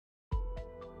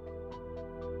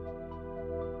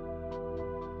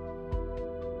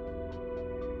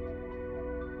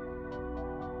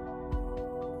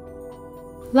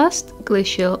Last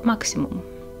glacial maximum.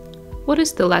 What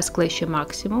is the last glacial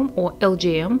maximum, or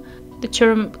LGM, the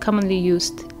term commonly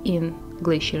used in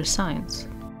glacier science?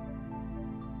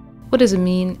 What does it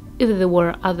mean if there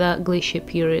were other glacier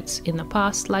periods in the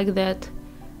past like that?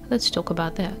 Let's talk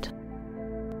about that.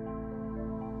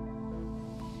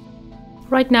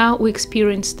 Right now we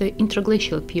experience the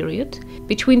interglacial period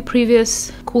between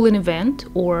previous cooling event,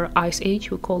 or ice age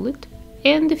we call it,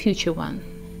 and the future one.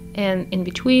 And in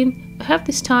between we have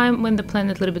this time when the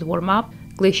planet a little bit warmed up,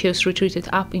 glaciers retreated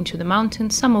up into the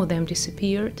mountains, some of them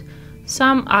disappeared,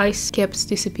 some ice caps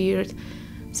disappeared,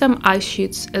 some ice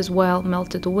sheets as well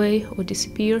melted away or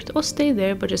disappeared or stay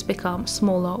there but just become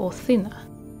smaller or thinner.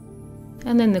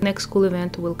 And then the next cool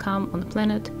event will come on the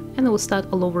planet and it will start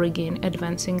all over again,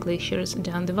 advancing glaciers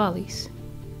down the valleys.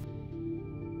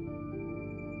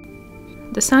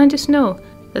 The scientists know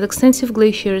that extensive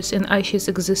glaciers and ice sheets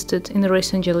existed in the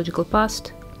recent geological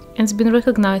past, and it's been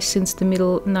recognized since the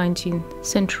middle 19th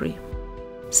century.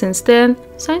 Since then,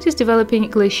 scientists developing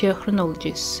glacier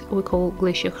chronologies. We call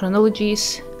glacier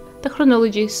chronologies the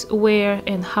chronologies where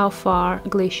and how far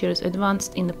glaciers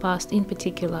advanced in the past in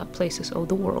particular places of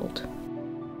the world.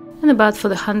 And about for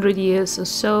the 100 years or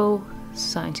so,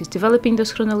 scientists developing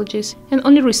those chronologies, and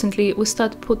only recently we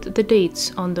start to put the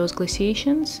dates on those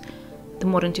glaciations. The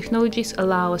modern technologies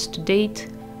allow us to date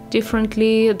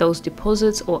differently those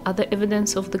deposits or other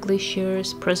evidence of the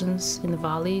glaciers' presence in the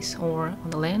valleys or on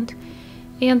the land.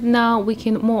 And now we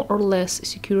can more or less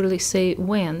securely say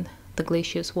when the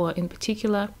glaciers were in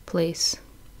particular place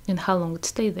and how long it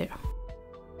stayed there.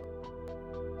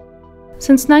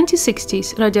 Since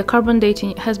 1960s, radiocarbon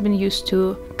dating has been used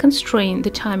to constrain the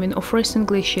timing of recent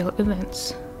glacial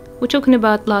events. We're talking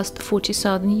about last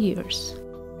 40,000 years.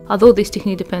 Although this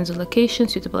technique depends on location,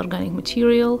 suitable organic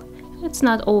material, it's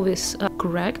not always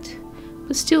correct,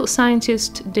 but still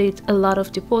scientists date a lot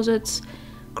of deposits,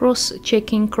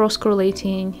 cross-checking,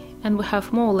 cross-correlating, and we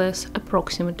have more or less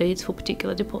approximate dates for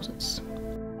particular deposits.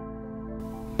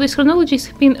 These chronologies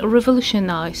have been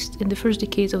revolutionized in the first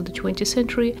decades of the 20th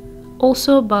century,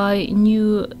 also by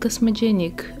new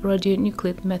cosmogenic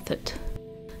radionuclide method,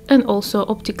 and also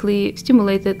optically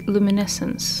stimulated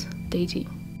luminescence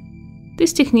dating.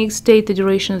 These techniques date the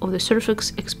duration of the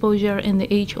surface exposure and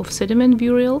the age of sediment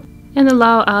burial, and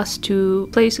allow us to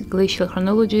place glacial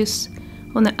chronologies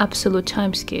on an absolute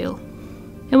timescale,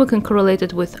 and we can correlate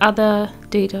it with other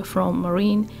data from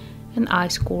marine and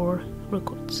ice core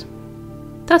records.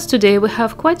 Thus today we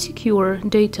have quite secure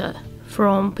data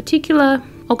from particular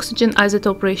oxygen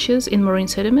isotope ratios in marine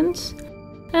sediments,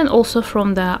 and also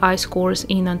from the ice cores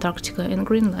in Antarctica and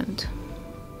Greenland.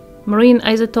 Marine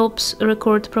isotopes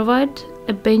record provide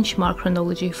a benchmark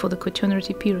chronology for the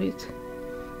Quaternary period.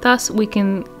 Thus we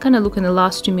can kind of look in the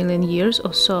last 2 million years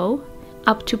or so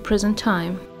up to present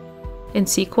time and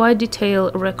see quite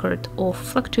detailed record of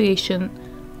fluctuation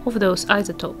of those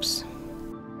isotopes.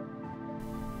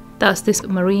 Thus these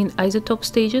marine isotope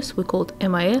stages, we called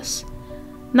MIS,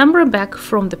 number back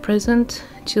from the present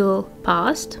till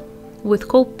past, with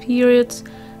cold periods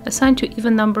assigned to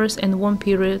even numbers and warm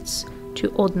periods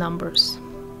to odd numbers.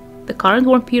 The current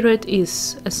warm period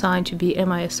is assigned to be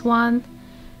MIS1,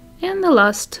 and the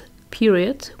last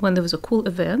period, when there was a cool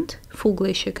event, full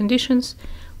glacier conditions,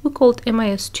 we called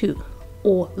MIS2,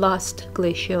 or last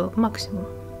glacial maximum.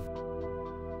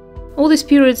 All these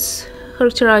periods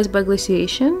characterized by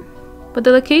glaciation, but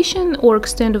the location or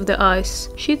extent of the ice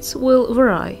sheets will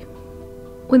vary.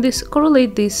 We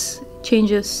correlate these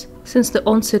changes since the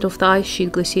onset of the ice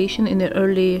sheet glaciation in the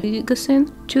early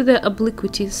Oligocene to the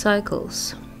obliquity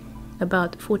cycles,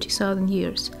 about 40,000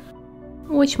 years,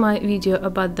 watch my video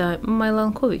about the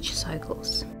Milankovitch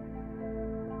cycles.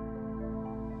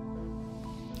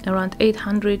 Around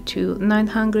 800 to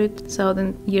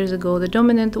 900,000 years ago, the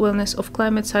dominant wellness of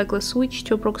climate cycles switched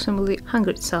to approximately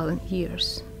 100,000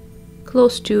 years,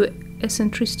 close to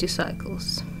eccentricity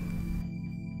cycles.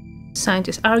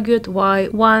 Scientists argued why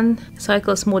one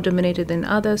cycle is more dominated than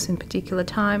others in particular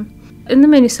time, and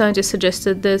many scientists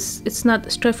suggested this. It's not a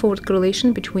straightforward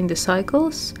correlation between the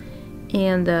cycles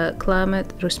and the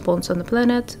climate response on the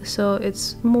planet, so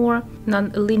it's more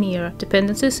non-linear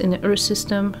dependencies in the Earth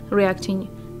system reacting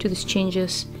to these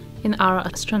changes in our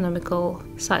astronomical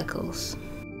cycles.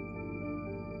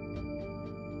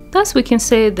 Thus we can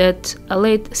say that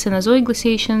late Cenozoic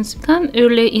glaciations began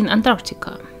early in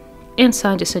Antarctica, and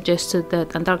scientists suggested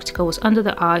that Antarctica was under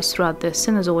the ice throughout the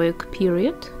Cenozoic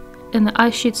period, and the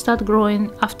ice sheet started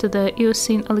growing after the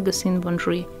Eocene-Oligocene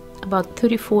boundary about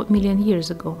 34 million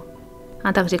years ago.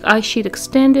 Antarctic ice sheet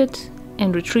extended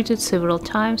and retreated several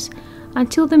times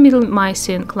until the Middle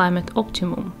Miocene climate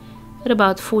optimum at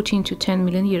about 14 to 10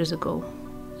 million years ago.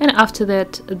 And after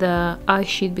that, the ice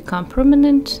sheet became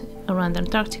permanent around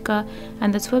Antarctica,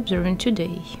 and that's what we're observing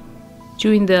today.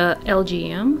 During the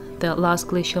LGM, the last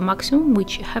glacial maximum,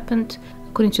 which happened,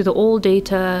 according to the old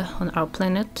data on our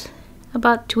planet,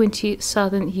 about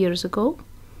 20,000 years ago,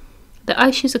 the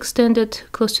ice sheet extended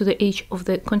close to the edge of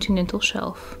the continental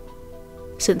shelf.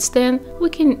 Since then, we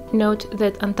can note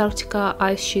that Antarctica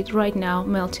ice sheet right now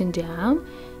melting down,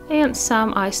 and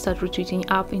some ice start retreating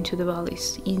up into the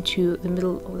valleys, into the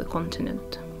middle of the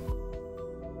continent.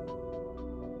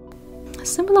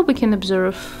 Similar we can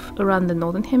observe around the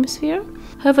northern hemisphere.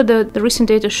 However, the recent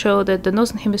data show that the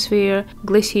northern hemisphere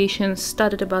glaciation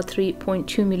started about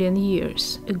 3.2 million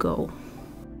years ago.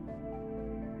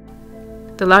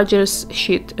 The largest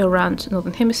sheet around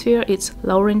northern hemisphere is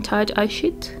Laurentide ice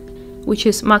sheet, which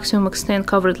is maximum extent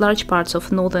covered large parts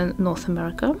of northern North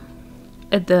America.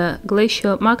 At the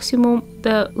Glacial Maximum,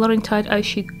 the Laurentide ice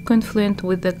sheet confluent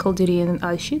with the Calderian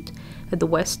ice sheet at the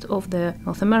west of the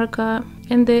North America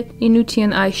and the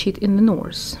Inuitian ice sheet in the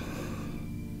north.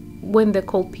 When the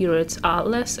cold periods are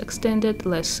less extended,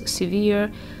 less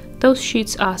severe, those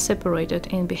sheets are separated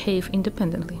and behave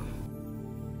independently.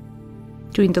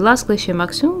 During the last glacial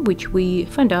maximum, which we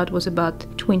found out was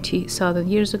about 20,000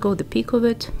 years ago, the peak of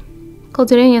it,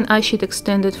 Calderian ice sheet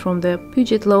extended from the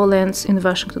Puget lowlands in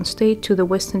Washington state to the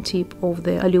western tip of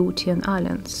the Aleutian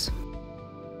Islands.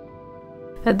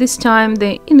 At this time,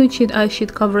 the Inuitian ice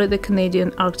sheet covered the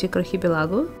Canadian Arctic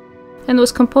archipelago and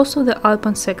was composed of the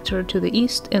Alpine sector to the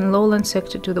east and lowland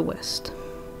sector to the west.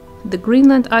 The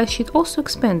Greenland ice sheet also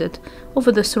expanded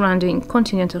over the surrounding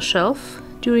continental shelf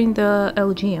during the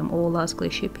LGM, or last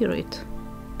glacial period.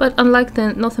 But unlike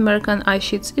the North American ice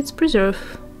sheets, it's preserved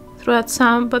throughout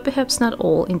some, but perhaps not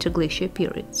all, interglacial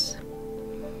periods.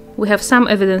 We have some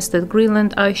evidence that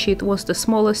Greenland ice sheet was the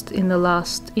smallest in the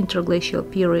last interglacial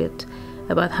period,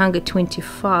 about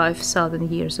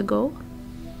 125,000 years ago,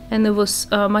 and there was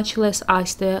much less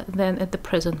ice there than at the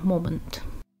present moment.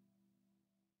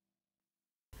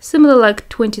 Similar like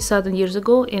 20,000 years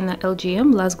ago in the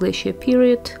LGM, last glacial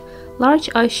period,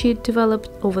 large ice sheet developed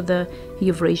over the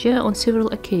Eurasia on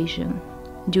several occasions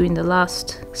during the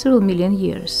last several million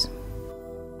years.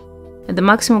 At the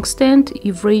maximum extent,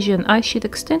 Eurasian ice sheet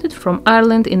extended from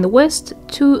Ireland in the west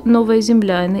to Nova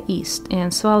Zemlya in the east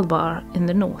and Svalbard in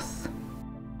the north.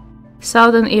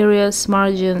 Southern areas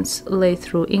margins lay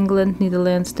through England,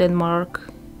 Netherlands, Denmark,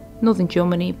 northern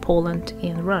Germany, Poland,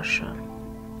 and Russia.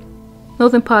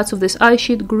 Northern parts of this ice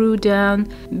sheet grew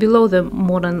down below the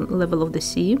modern level of the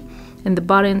sea, and the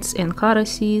Barents and Kara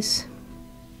seas.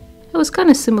 It was kind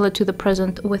of similar to the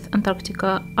present with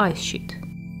Antarctica ice sheet.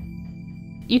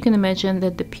 You can imagine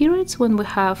that the periods when we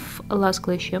have a last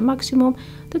glacial maximum,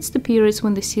 that's the periods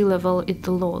when the sea level is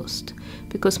the lowest,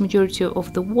 because majority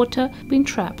of the water been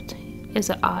trapped as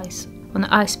ice on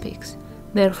the ice peaks.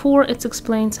 Therefore, it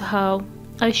explains how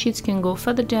ice sheets can go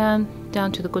further down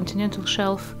to the continental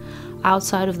shelf,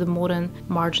 outside of the modern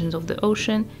margins of the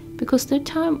ocean, because their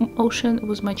time ocean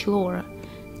was much lower.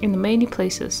 In many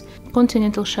places,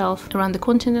 continental shelf around the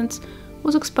continents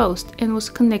was exposed and was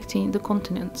connecting the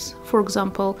continents. For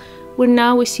example, where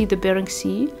now we see the Bering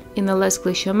Sea, in the last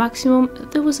glacial maximum,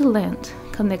 there was a land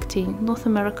connecting North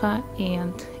America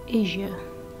and Asia.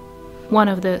 One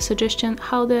of the suggestions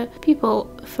how the people,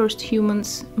 first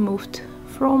humans, moved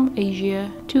from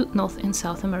Asia to North and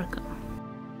South America.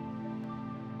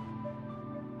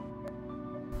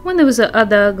 When there was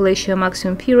other glacial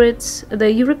maximum periods,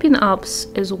 the European Alps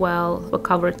as well were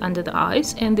covered under the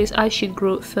ice, and this ice sheet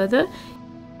grew further,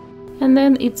 and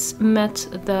then it's met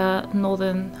the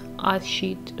northern ice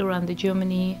sheet around the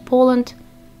Germany, Poland,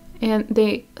 and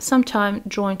they sometimes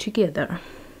join together.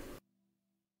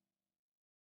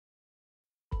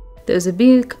 There's a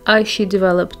big ice sheet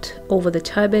developed over the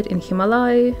Tibet and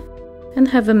Himalaya and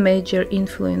have a major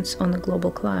influence on the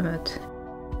global climate.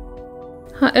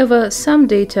 However, some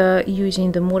data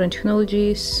using the modern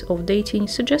technologies of dating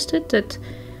suggested that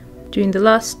during the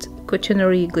last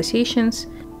Quaternary glaciations,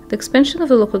 the expansion of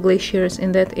the local glaciers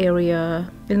in that area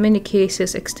in many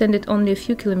cases extended only a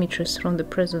few kilometers from the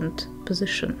present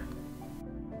position.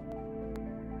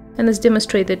 And as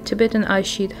demonstrated, Tibetan ice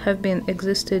sheet have been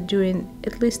existed during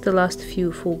at least the last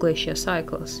few full glacial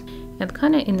cycles, and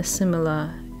kinda in a similar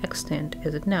extent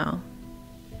as it now.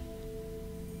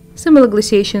 Similar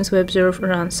glaciations were observed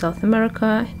around South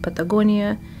America,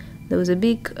 Patagonia. There was a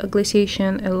big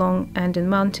glaciation along Andean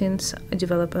mountains,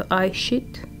 developed an ice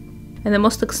sheet. And the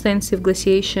most extensive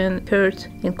glaciation occurred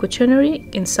in Quaternary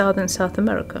in southern South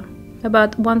America,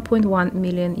 about 1.1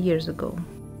 million years ago.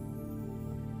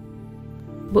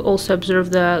 We also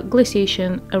observed the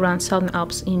glaciation around Southern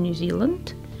Alps in New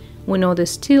Zealand. We know that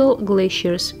still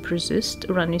glaciers persist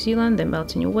around New Zealand, they're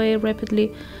melting away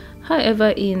rapidly.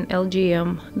 However, in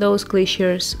LGM, those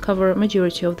glaciers cover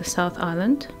majority of the South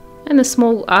Island, and the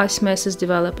small ice masses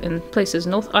develop in places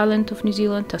North Island of New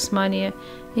Zealand, Tasmania,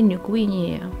 and New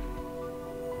Guinea.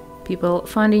 People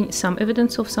finding some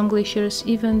evidence of some glaciers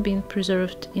even being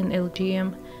preserved in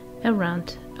LGM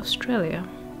around Australia.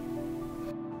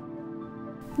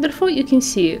 Therefore, you can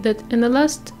see that in the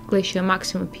last glacial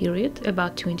maximum period,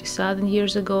 about 20,000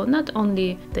 years ago, not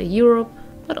only Europe,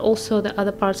 but also the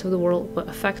other parts of the world were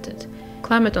affected.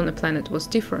 Climate on the planet was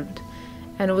different,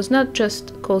 and it was not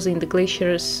just causing the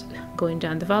glaciers going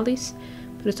down the valleys,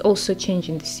 but it's also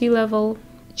changing the sea level,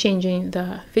 changing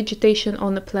the vegetation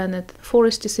on the planet,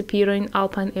 forests disappearing,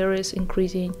 alpine areas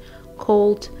increasing,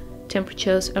 cold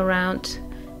temperatures around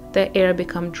the air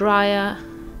become drier,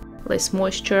 less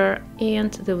moisture,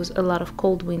 and there was a lot of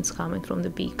cold winds coming from the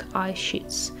big ice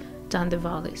sheets down the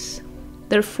valleys.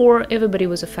 Therefore, everybody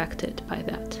was affected by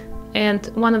that. And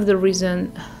one of the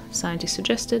reasons scientists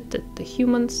suggested that the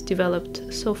humans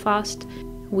developed so fast,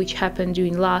 which happened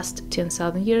during last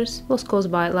 10,000 years, was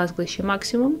caused by last glacial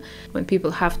maximum, when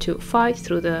people have to fight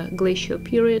through the glacial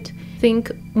period,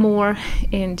 think more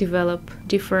and develop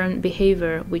different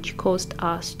behavior, which caused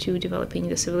us to developing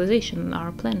the civilization on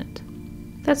our planet.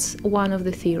 That's one of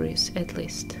the theories, at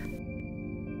least.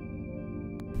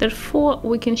 Therefore,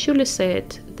 we can surely say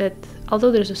it that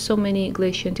although there's so many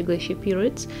glacial to glacial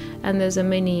periods, and there's a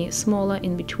many smaller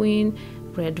in between,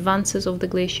 re-advances of the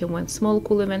glacier when small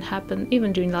cool event happened,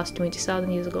 even during last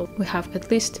 20,000 years ago, we have at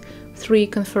least 3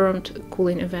 confirmed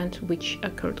cooling events which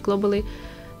occurred globally.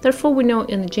 Therefore, we know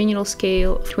in a general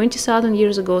scale, 20,000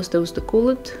 years ago there was the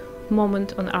coolest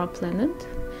moment on our planet.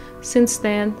 Since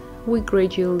then, we're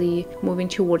gradually moving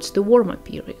towards the warmer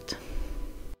period.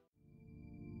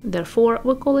 Therefore,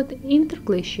 we call it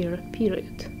interglacial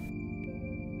period.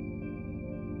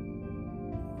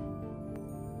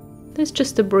 That's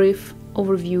just a brief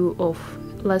overview of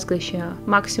last glacial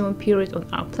maximum period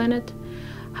on our planet,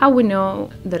 how we know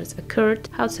that it's occurred,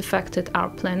 how it's affected our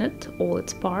planet, all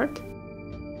its parts.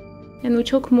 And we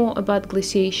talk more about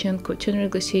glaciation, quaternary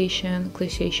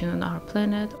glaciation on our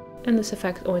planet, and this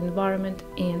effect on environment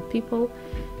and people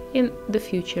in the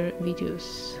future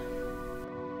videos.